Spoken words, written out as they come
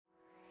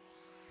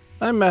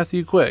I'm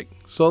Matthew Quick,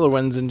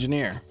 SolarWinds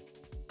engineer.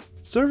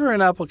 Server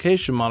and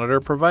Application Monitor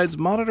provides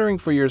monitoring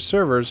for your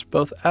servers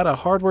both at a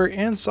hardware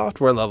and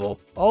software level,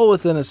 all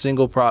within a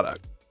single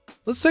product.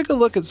 Let's take a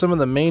look at some of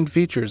the main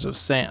features of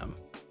SAM.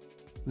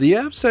 The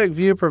AppStack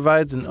view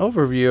provides an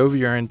overview of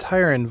your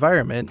entire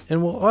environment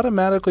and will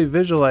automatically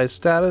visualize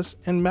status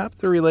and map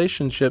the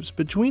relationships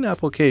between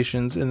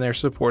applications in their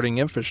supporting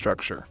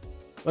infrastructure.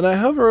 When I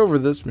hover over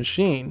this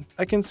machine,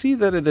 I can see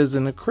that it is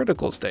in a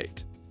critical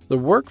state. The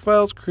work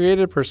files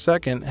created per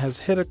second has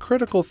hit a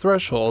critical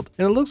threshold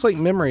and it looks like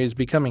memory is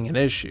becoming an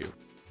issue.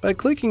 By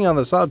clicking on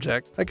this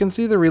object, I can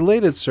see the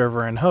related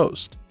server and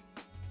host.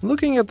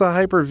 Looking at the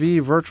Hyper-V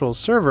virtual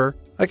server,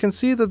 I can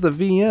see that the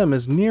VM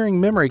is nearing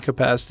memory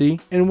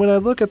capacity, and when I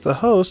look at the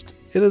host,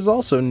 it is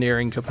also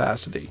nearing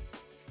capacity.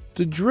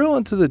 To drill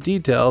into the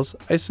details,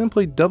 I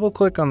simply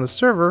double-click on the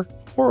server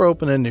or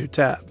open a new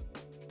tab.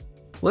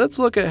 Let's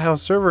look at how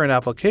Server and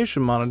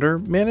Application Monitor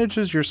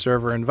manages your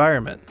server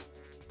environment.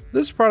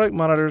 This product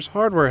monitors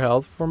hardware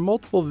health for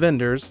multiple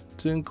vendors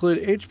to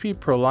include HP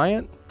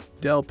ProLiant,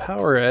 Dell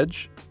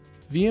PowerEdge,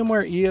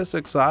 VMware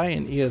ESXi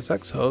and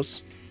ESX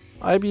hosts,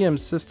 IBM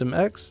System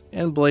X,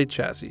 and Blade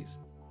chassis.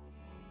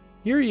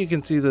 Here you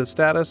can see the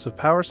status of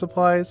power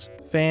supplies,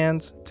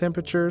 fans,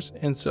 temperatures,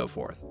 and so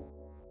forth.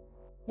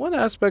 One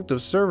aspect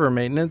of server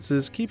maintenance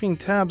is keeping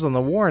tabs on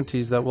the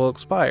warranties that will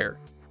expire.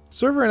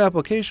 Server and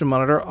Application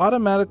Monitor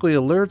automatically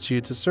alerts you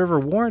to server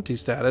warranty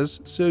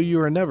status so you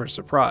are never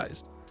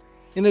surprised.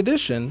 In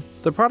addition,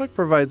 the product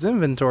provides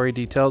inventory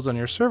details on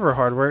your server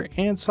hardware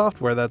and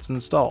software that's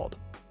installed.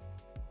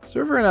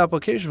 Server and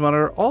Application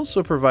Monitor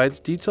also provides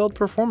detailed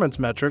performance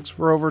metrics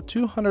for over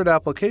 200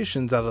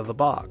 applications out of the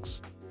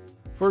box.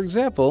 For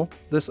example,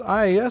 this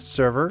IIS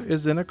server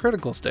is in a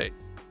critical state.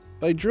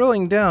 By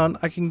drilling down,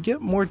 I can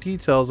get more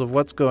details of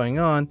what's going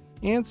on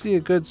and see a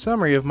good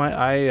summary of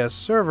my IIS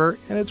server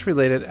and its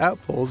related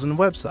app pulls and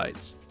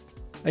websites.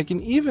 I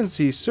can even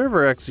see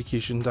server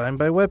execution time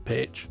by web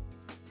page.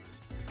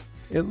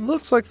 It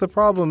looks like the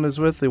problem is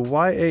with the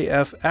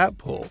YAF app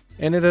pool,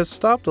 and it has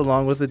stopped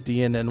along with the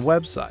DNN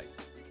website.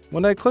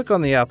 When I click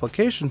on the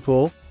application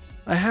pool,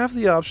 I have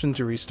the option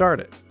to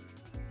restart it.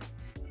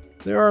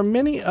 There are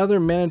many other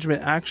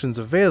management actions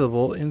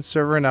available in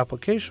Server and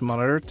Application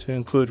Monitor to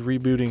include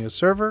rebooting a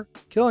server,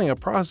 killing a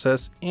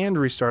process, and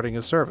restarting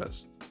a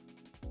service.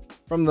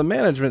 From the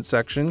Management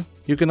section,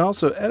 you can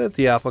also edit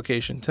the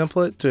application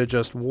template to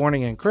adjust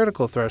warning and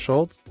critical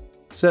thresholds,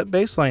 set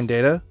baseline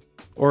data,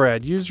 or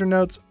add user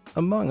notes,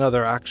 among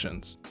other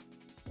actions.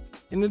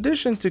 In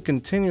addition to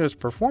continuous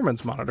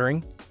performance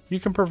monitoring, you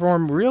can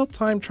perform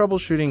real-time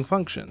troubleshooting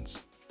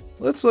functions.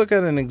 Let's look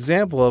at an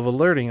example of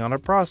alerting on a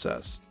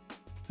process.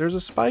 There's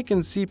a spike in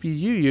CPU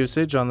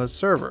usage on this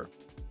server.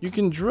 You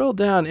can drill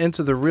down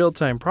into the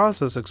Real-Time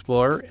Process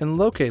Explorer and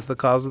locate the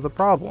cause of the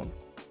problem.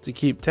 To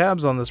keep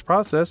tabs on this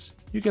process,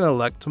 you can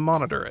elect to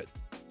monitor it.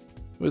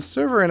 With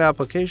Server and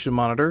Application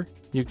Monitor,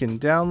 you can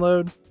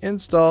download,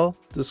 install,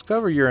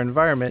 discover your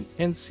environment,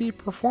 and see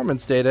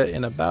performance data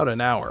in about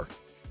an hour.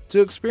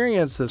 To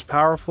experience this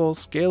powerful,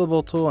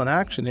 scalable tool in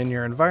action in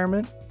your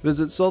environment,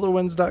 visit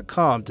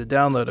SolarWinds.com to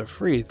download a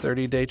free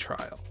 30-day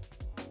trial.